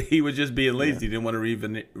 But he was just being lazy. He didn't want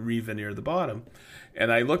to re-veneer the bottom.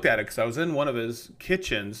 And I looked at it because I was in one of his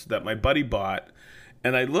kitchens that my buddy bought.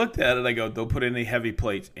 And I looked at it, I go, don't put any heavy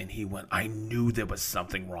plates. And he went, I knew there was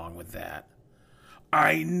something wrong with that.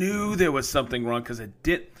 I knew there was something wrong because it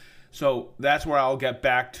did. So that's where I'll get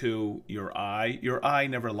back to your eye. Your eye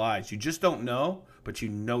never lies. You just don't know, but you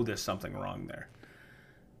know there's something wrong there.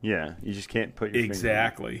 Yeah, you just can't put your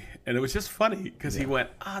Exactly. Finger on it. And it was just funny because he went,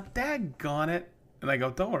 daggone it. And I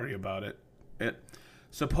go, don't worry about it.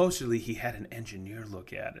 Supposedly he had an engineer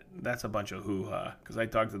look at it. That's a bunch of hoo-ha. Because I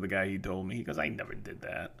talked to the guy, he told me. He goes, I never did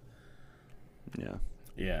that. Yeah.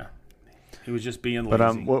 Yeah. He was just being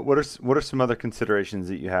lazy. But what are some other considerations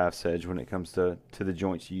that you have, Sedge, when it comes to the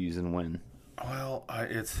joints you use and when? Well,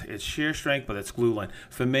 it's shear strength, but it's glue line.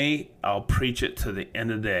 For me, I'll preach it to the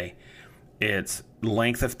end of the day. It's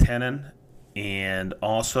length of tenon, and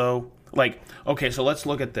also okay. So let's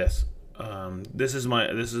look at this. This is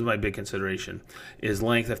my big consideration is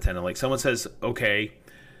length of tenon. Like someone says, okay,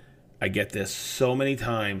 I get this so many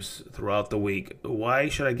times throughout the week. Why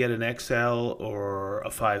should I get an XL or a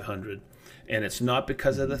 500? And it's not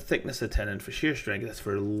because of the thickness of tenon for shear strength. It's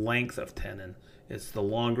for length of tenon. It's the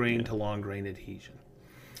long grain to long grain adhesion.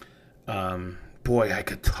 Boy, I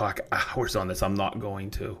could talk hours on this. I'm not going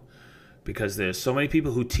to, because there's so many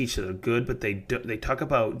people who teach that are good, but they talk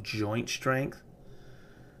about joint strength,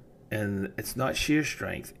 and it's not shear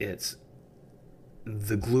strength. It's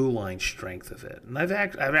the glue line strength of it. And I've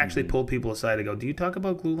actually pulled people aside and go, do you talk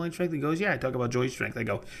about glue line strength? He goes, yeah, I talk about joint strength. I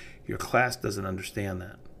go, your class doesn't understand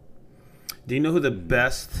that. Do you know who the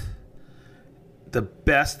best of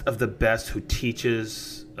the best who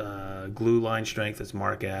teaches glue line strength is?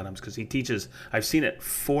 Mark Adams, because he teaches, I've seen it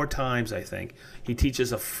 4 times, I think. He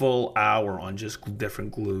teaches a full hour on just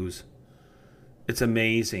different glues. It's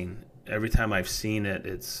amazing. Every time I've seen it,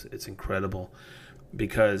 it's incredible.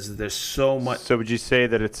 Because there's so much. So would you say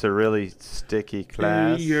that it's a really sticky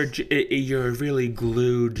class? You're really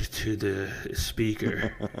glued to the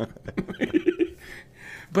speaker.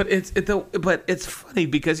 But it's funny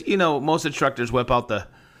because most instructors whip out the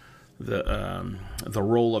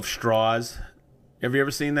roll of straws. Have you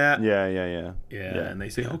ever seen that? Yeah. And they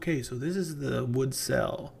say, okay, so this is the wood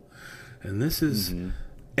cell, and this is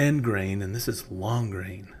end grain, and this is long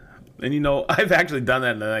grain. And I've actually done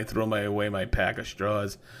that, and then I throw away my pack of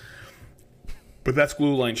straws. But that's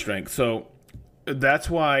glue line strength. So that's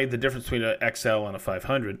why the difference between an XL and a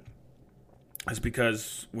 500 is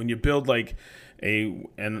because when you build and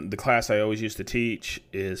the class I always used to teach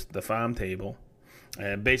is the farm table.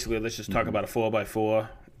 And basically, let's just talk about a 4x4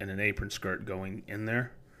 and an apron skirt going in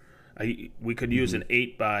there. We could use an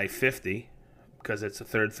 8x50 because it's a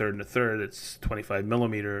third, and a third. It's 25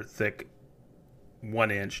 millimeter thick,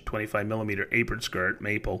 1 inch, 25 millimeter apron skirt,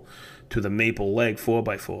 maple, to the maple leg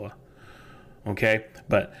 4x4. Okay?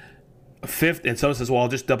 But and someone says, well, I'll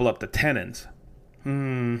just double up the tenons.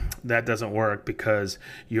 That doesn't work because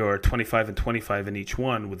you're 25 and 25 in each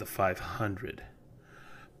one with the 500.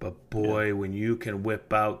 But boy, when you can when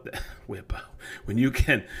you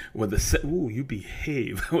can with you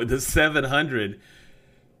behave with the 700,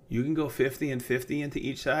 you can go 50 and 50 into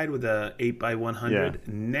each side with a 8x100. Yeah.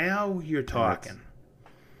 Now you're talking.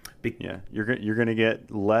 You're going to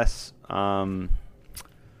get less. What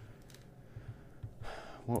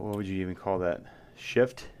would you even call that?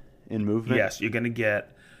 Shift in movement? Yes, you're going to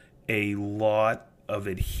get a lot of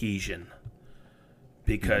adhesion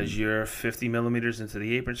because you're 50 millimeters into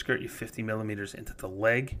the apron skirt, you're 50 millimeters into the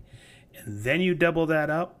leg, and then you double that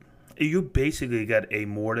up. You basically got a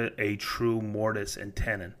true mortise and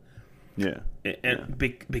tenon. Yeah.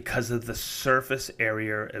 Because of the surface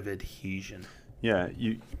area of adhesion. Yeah,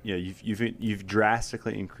 you've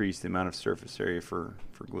drastically increased the amount of surface area for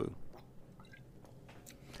glue.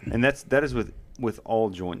 And that is with all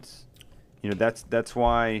joints. That's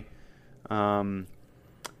why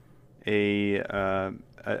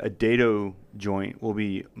a dado joint will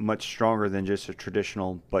be much stronger than just a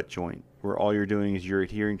traditional butt joint, where all you're doing is you're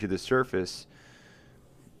adhering to the surface.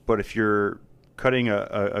 But if you're cutting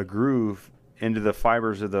a groove into the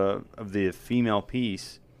fibers of the female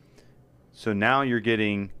piece, so now you're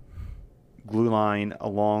getting glue line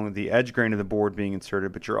along the edge grain of the board being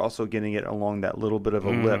inserted, but you're also getting it along that little bit of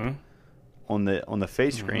a lip on the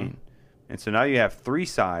face grain. And so now you have 3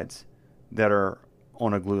 sides that are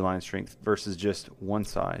on a glue line strength versus just one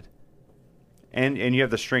side. And you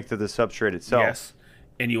have the strength of the substrate itself. Yes.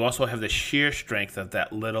 And you also have the shear strength of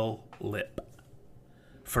that little lip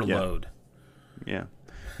for load. Yeah.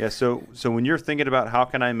 Yeah, so when you're thinking about how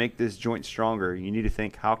can I make this joint stronger, you need to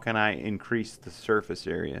think how can I increase the surface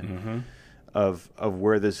area of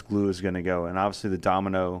where this glue is going to go. And obviously the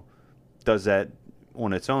Domino does that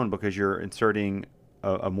on its own because you're inserting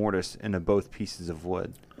a mortise into both pieces of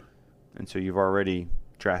wood. And so you've already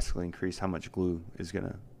drastically increased how much glue is going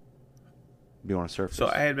to be on a surface. So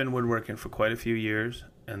I had been woodworking for quite a few years,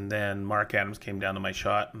 and then Mark Adams came down to my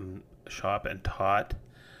shop and taught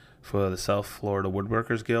for the South Florida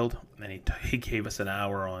Woodworkers Guild, and he gave us an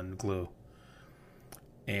hour on glue.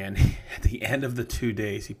 And at the end of the 2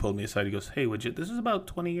 days, he pulled me aside. He goes, "Hey, would you?" This is about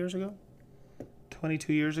 22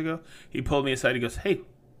 years ago. He pulled me aside. He goes, "Hey,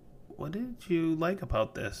 what did you like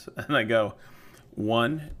about this?" And I go,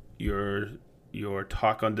 "One, your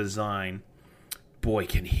talk on design. Boy,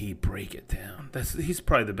 can he break it down. He's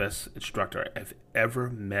probably the best instructor I've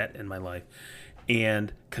ever met in my life."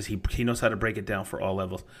 And because he knows how to break it down for all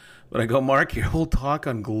levels. But I go, "Mark, your whole talk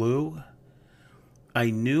on glue, I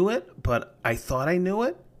knew it, but I thought I knew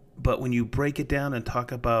it. But when you break it down and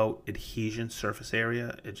talk about adhesion surface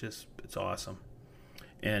area, it's awesome.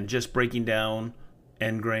 And just breaking down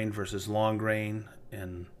end grain versus long grain.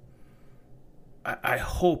 And I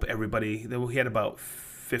hope everybody, we had about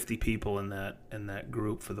 50 people in that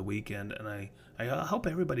group for the weekend. And I hope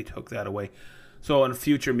everybody took that away. So in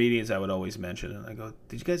future meetings, I would always mention it. And I go,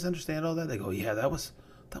 "Did you guys understand all that?" They go, "Yeah, that was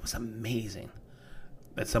amazing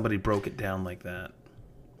that somebody broke it down like that."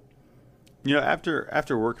 You know,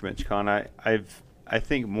 after Workbench Con, I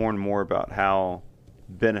think more and more about how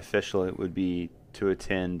beneficial it would be to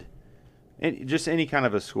attend just any kind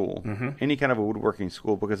of a school, any kind of a woodworking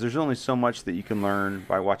school, because there's only so much that you can learn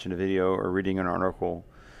by watching a video or reading an article,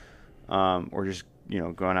 or just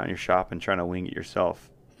going out in your shop and trying to wing it yourself.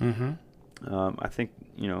 I think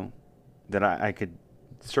that I could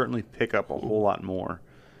certainly pick up a whole lot more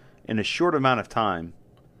in a short amount of time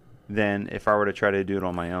than if I were to try to do it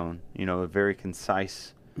on my own. A very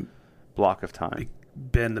concise block of time.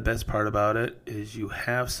 Ben, the best part about it is you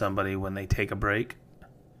have somebody when they take a break.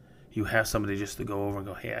 You have somebody just to go over and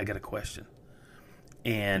go, "Hey, I got a question."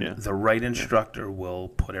 And the right instructor will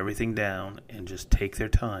put everything down and just take their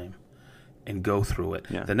time and go through it.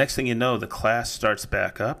 The next thing you know, the class starts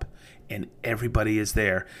back up and everybody is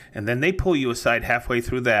there. And then they pull you aside halfway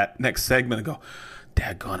through that next segment and go,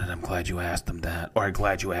 "Daggone it, I'm glad you asked them that." Or, "I'm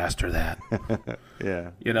glad you asked her that."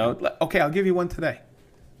 Okay, I'll give you one today.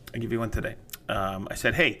 I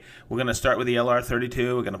said, "Hey, we're going to start with the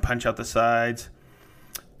LR32. We're going to punch out the sides."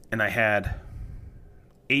 And I had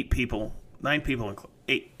 8 people in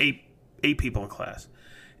class.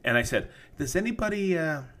 And I said, "Does anybody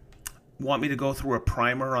want me to go through a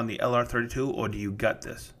primer on the LR32, or do you got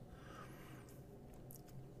this?"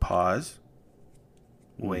 Pause.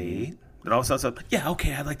 Wait. Then all of a sudden, "Yeah,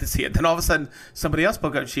 okay, I'd like to see it." Then all of a sudden, somebody else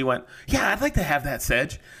spoke up and she went, "Yeah, I'd like to have that,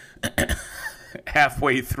 Sedge."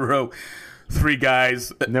 Halfway through, 3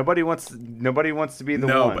 guys. Nobody wants to be the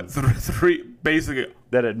one. No, but 3 basically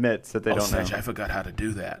that admits that they don't Sedge, know. I forgot how to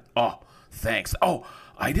do that. Oh, thanks. Oh,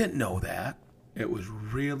 I didn't know that. It was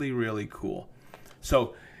really, really cool.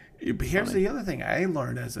 So here's the other thing I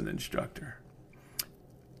learned as an instructor.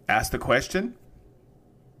 Ask the question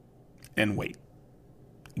and wait.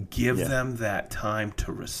 Give them that time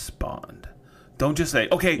to respond. Don't just say,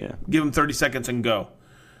 "Okay, give them 30 seconds and go."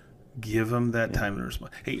 Give them that time to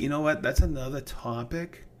respond. Hey, you know what? That's another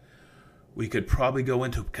topic we could probably go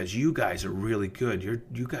into, because you guys are really good.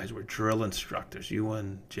 You guys were drill instructors, you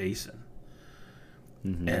and Jason.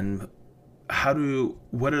 And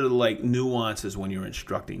what are the nuances when you're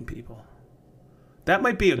instructing people? That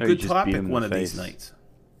might be a good topic one of these nights.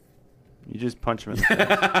 You just punch them in the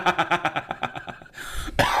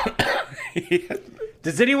face.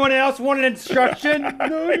 Does anyone else want an instruction?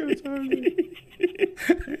 No, you're sorry.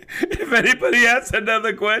 If anybody asks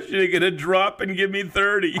another question, you're going to drop and give me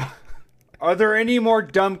 30. Are there any more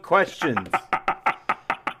dumb questions?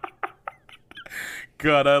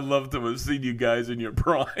 God, I'd love to have seen you guys in your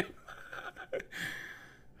prime.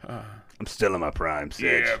 I'm still in my prime,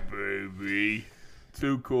 Sedge. Yeah, baby.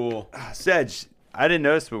 Too cool. Sedge, I didn't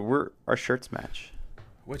notice, but our shirts match.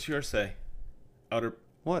 What's yours say? Outer.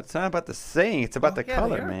 Well, it's not about the saying. It's about the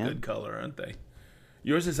color, they are man. Good color, aren't they?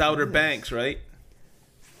 Yours is Outer Banks, right?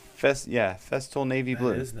 Festool navy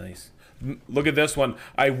blue. That is nice. Look at this one.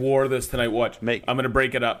 I wore this tonight. Watch. I'm going to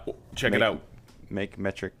break it up. Check it out. Make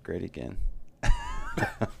metric great again.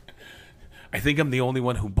 I think I'm the only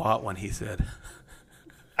one who bought one, he said.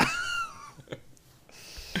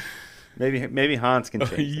 Maybe Hans can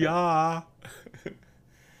change that. Yeah.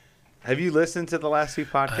 Have you listened to the last two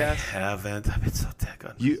podcasts? I haven't. I've been so tech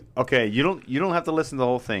on. You don't have to listen to the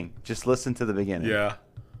whole thing. Just listen to the beginning. Yeah.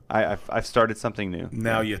 I've started something new.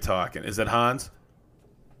 Now you're talking. Is it Hans?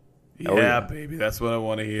 Oh, yeah, baby. That's what I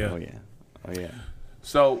want to hear. Oh yeah.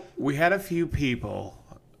 So we had a few people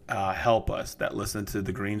help us that listened to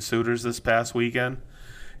the Green Suitors this past weekend,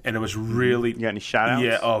 and it was really. You got any shout-outs?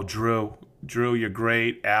 Yeah. Oh, Drew, you're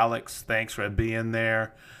great. Alex, thanks for being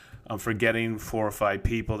there. I'm forgetting 4 or 5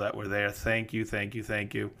 people that were there. Thank you.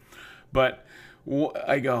 But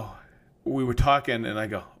we were talking, and I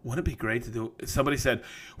go, wouldn't it be great to do? Somebody said,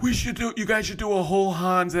 you guys should do a whole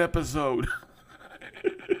Hans episode.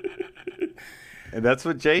 And that's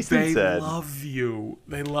what Jason said. They love you.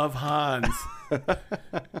 They love Hans.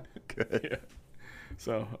 Good. Yeah.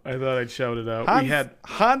 So I thought I'd shout it out.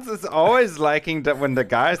 Hans is always liking that when the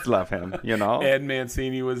guys love him, you know. Ed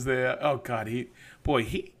Mancini was there. Oh God, he's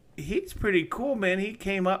pretty cool, man. He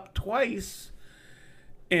came up twice,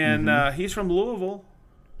 and he's from Louisville.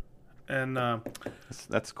 And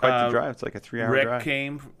that's quite the drive. It's like a 3-hour Rick drive.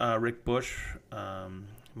 came. Rick Bush,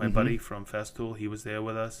 my buddy from Festool, he was there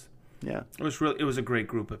with us. Yeah, it was a great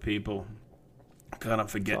group of people. God, I'm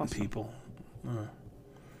forgetting awesome. people.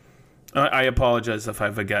 I apologize if I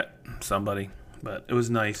forget somebody, but it was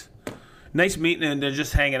nice. Nice meeting, and they're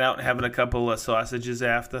just hanging out and having a couple of sausages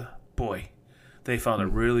after. Boy, they found a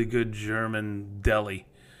really good German deli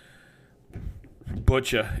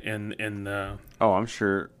butcher in. Oh, I'm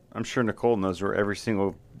sure Nicole knows where every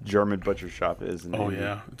single German butcher shop is.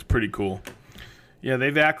 Yeah, it's pretty cool. Yeah,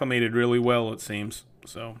 they've acclimated really well, it seems.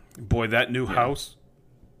 So, boy, that new house.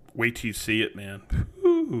 Wait till you see it, man.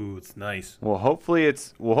 Ooh, it's nice. Well, hopefully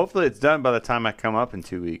it's done by the time I come up in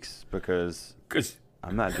 2 weeks because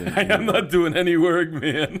I'm not doing. I'm not doing any work,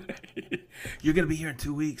 man. You're gonna be here in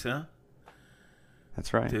 2 weeks, huh?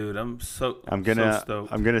 That's right, dude. I'm so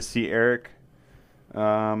stoked. I'm gonna see Eric.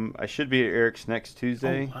 I should be at Eric's next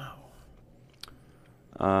Tuesday. Oh,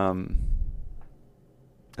 wow. And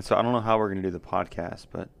so I don't know how we're gonna do the podcast,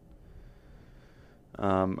 but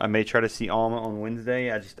I may try to see Alma on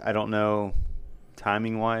Wednesday. I don't know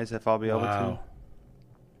timing wise if I'll be able to.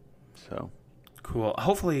 So cool.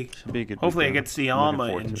 Hopefully, should be a good hopefully weekend. I get to see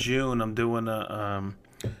Alma in June. I'm doing a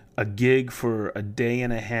gig for a day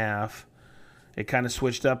and a half. It kind of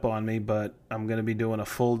switched up on me, but I'm going to be doing a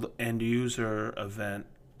full end user event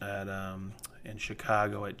at in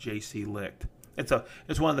Chicago at JC Licht.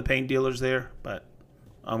 It's one of the paint dealers there, but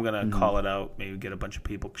I'm going to call it out. Maybe get a bunch of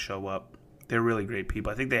people to show up. They're really great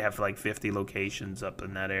people. I think they have like 50 locations up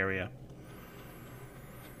in that area.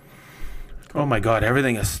 Oh my God,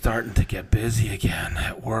 everything is starting to get busy again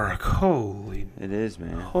at work. It is,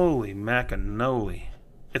 man. Holy macanoli.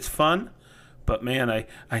 It's fun, but man,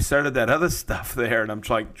 I started that other stuff there, and I'm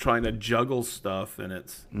trying to juggle stuff, and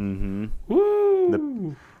it's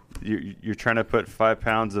woo. You're trying to put 5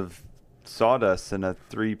 pounds of sawdust in a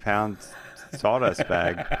 3-pound sawdust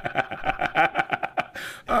bag.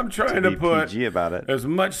 I'm trying to put PG about it. as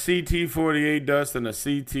much CT48 dust in a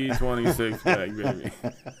CT26 bag, baby.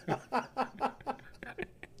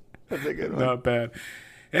 That's a good one. Not bad.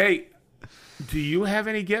 Hey, do you have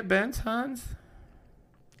any get bents, Hans?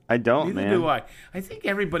 I don't, Neither man. do I. I think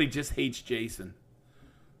everybody just hates Jason.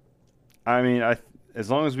 I mean, as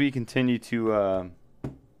long as we continue to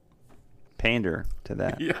pander to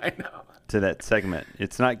that. Yeah, I know. To that segment.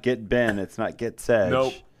 It's not Get Ben. It's not Get Sedge.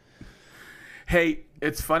 Nope. Hey,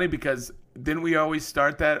 it's funny because didn't we always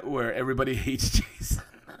start that where everybody hates Jason?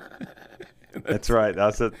 That's right.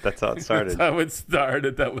 That's how it started. That's how it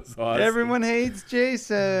started. That was awesome. Everyone hates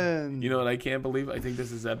Jason. You know what I can't believe? I think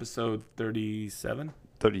this is episode 37.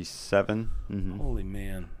 37. Mm-hmm. Holy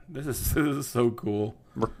man, this is so cool.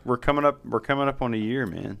 We're coming up. We're coming up on a year,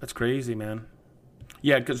 man. That's crazy, man.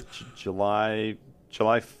 Yeah, because July.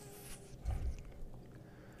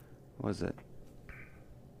 What was it?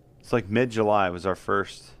 It's like mid-July was our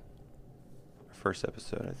first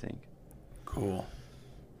episode, I think. Cool.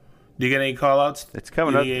 Do you get any call-outs? It's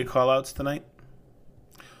coming up. Do you get any call-outs tonight?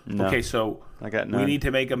 No. Okay, so I got none. We need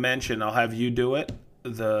to make a mention. I'll have you do it.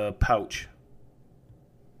 The pouch.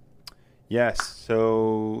 Yes.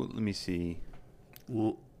 So let me see.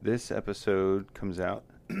 This episode comes out.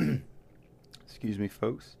 Excuse me,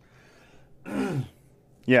 folks.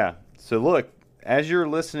 Yeah. So look, as you're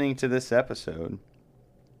listening to this episode,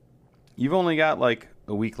 you've only got like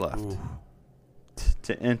a week left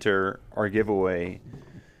to enter our giveaway,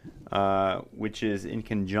 which is in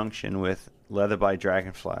conjunction with Leather by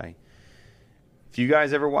Dragonfly. If you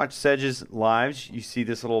guys ever watch Sedge's lives, you see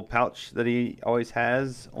this little pouch that he always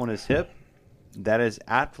has on his hip. That is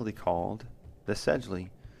aptly called the Sedgley.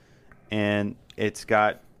 And it's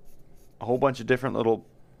got a whole bunch of different little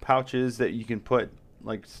pouches that you can put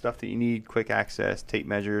like stuff that you need, quick access, tape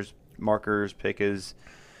measures, markers, pickas,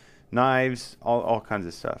 knives, all kinds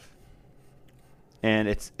of stuff. And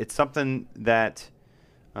it's something that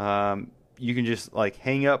you can just like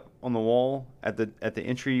hang up on the wall at the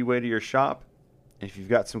entryway to your shop. And if you've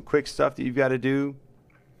got some quick stuff that you've got to do,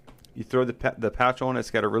 you throw the pouch on.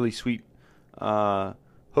 It's got a really sweet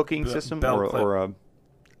hooking system or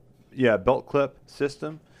a belt clip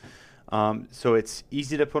system. So it's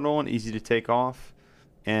easy to put on, easy to take off,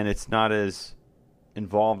 and it's not as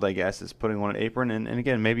involved, I guess, as putting on an apron. And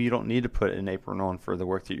again, maybe you don't need to put an apron on for the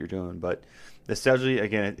work that you're doing. But the Sedgley,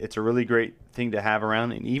 again, it's a really great thing to have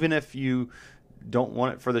around. And even if you don't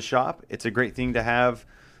want it for the shop, it's a great thing to have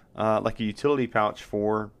like a utility pouch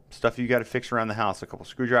for stuff you got to fix around the house. A couple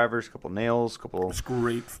screwdrivers, a couple nails, a couple it's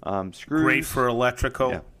great. Screws. Great for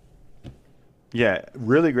electrical. Yeah,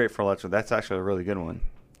 really great for electrical. That's actually a really good one.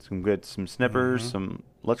 Some snippers, some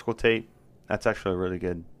electrical tape. That's actually a really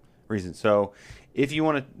good reason. So if you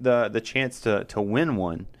want the chance to win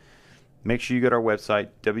one, make sure you go to our website,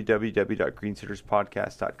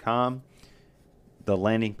 www.greensitterspodcast.com. The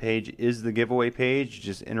landing page is the giveaway page.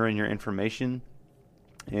 Just enter in your information,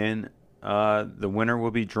 and the winner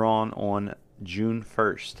will be drawn on June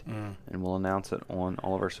 1st, and we'll announce it on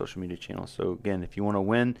all of our social media channels. So again, if you want to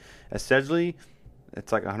win a Sedgley,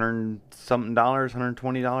 it's like $120, something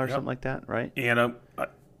like that, right?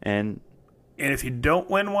 And if you don't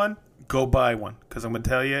win one, go buy one, because I'm going to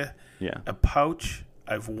tell you, a pouch,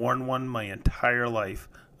 I've worn one my entire life.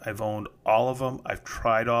 I've owned all of them. I've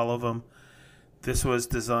tried all of them. This was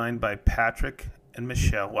designed by Patrick and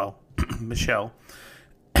Michelle. Well, Michelle.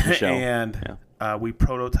 And we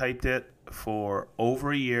prototyped it for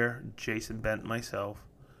over a year. Jason, Ben, myself.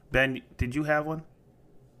 Ben, did you have one?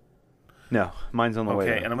 No, mine's on the way.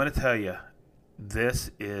 Okay, and I'm going to tell you, this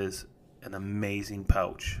is an amazing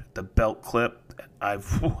pouch. The belt clip, I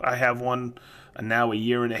have one now a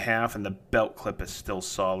year and a half, and the belt clip is still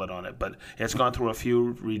solid on it. But it's gone through a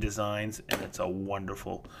few redesigns, and it's a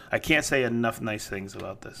wonderful. I can't say enough nice things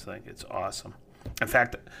about this thing. It's awesome. In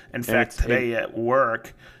fact, today at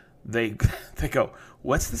work, they go,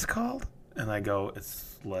 "What's this called?" And I go,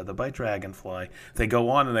 "It's Leather by Dragonfly." They go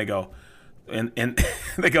on and they go, and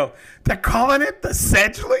they go, "They're calling it the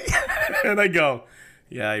Sedgley?" And I go,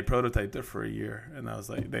 "Yeah, I prototyped it for a year." And I was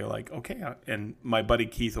like, they were like, "Okay." And my buddy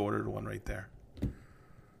Keith ordered one right there.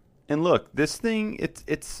 And look, this thing,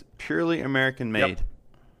 it's purely American made,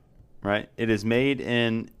 right? It is made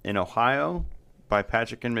in Ohio by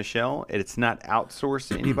Patrick and Michelle. It's not outsourced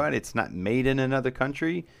to anybody. It's not made in another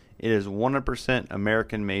country. It is 100%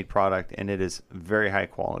 American-made product, and it is very high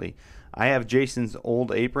quality. I have Jason's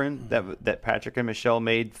old apron that Patrick and Michelle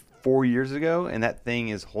made 4 years ago, and that thing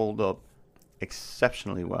is held up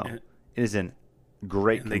exceptionally well. It is in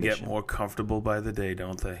great condition. They get more comfortable by the day,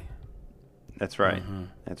 don't they? That's right.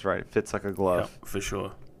 That's right. It fits like a glove. Yep, for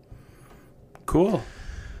sure. Cool.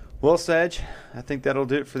 Well, Sedge, I think that'll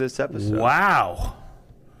do it for this episode. Wow.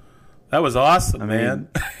 That was awesome, man.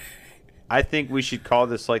 I think we should call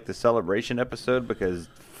this like the celebration episode, because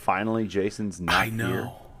finally Jason's not here. I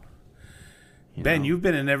know. Ben, you've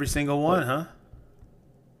been in every single one, huh?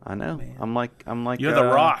 I know. Man. I'm like you're the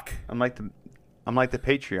rock. I'm like the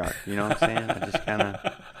patriarch. You know what I'm saying? I just kind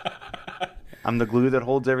of. I'm the glue that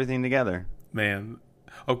holds everything together. Man.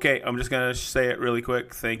 Okay, I'm just gonna say it really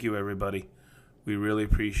quick. Thank you, everybody. We really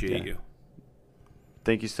appreciate you.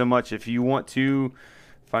 Thank you so much. If you want to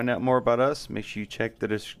find out more about us, make sure you check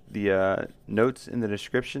the notes in the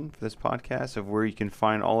description for this podcast of where you can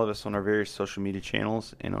find all of us on our various social media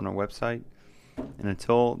channels and on our website. And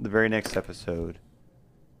until the very next episode,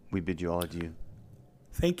 we bid you all adieu.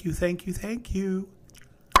 Thank you, thank you, thank you.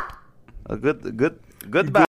 Goodbye.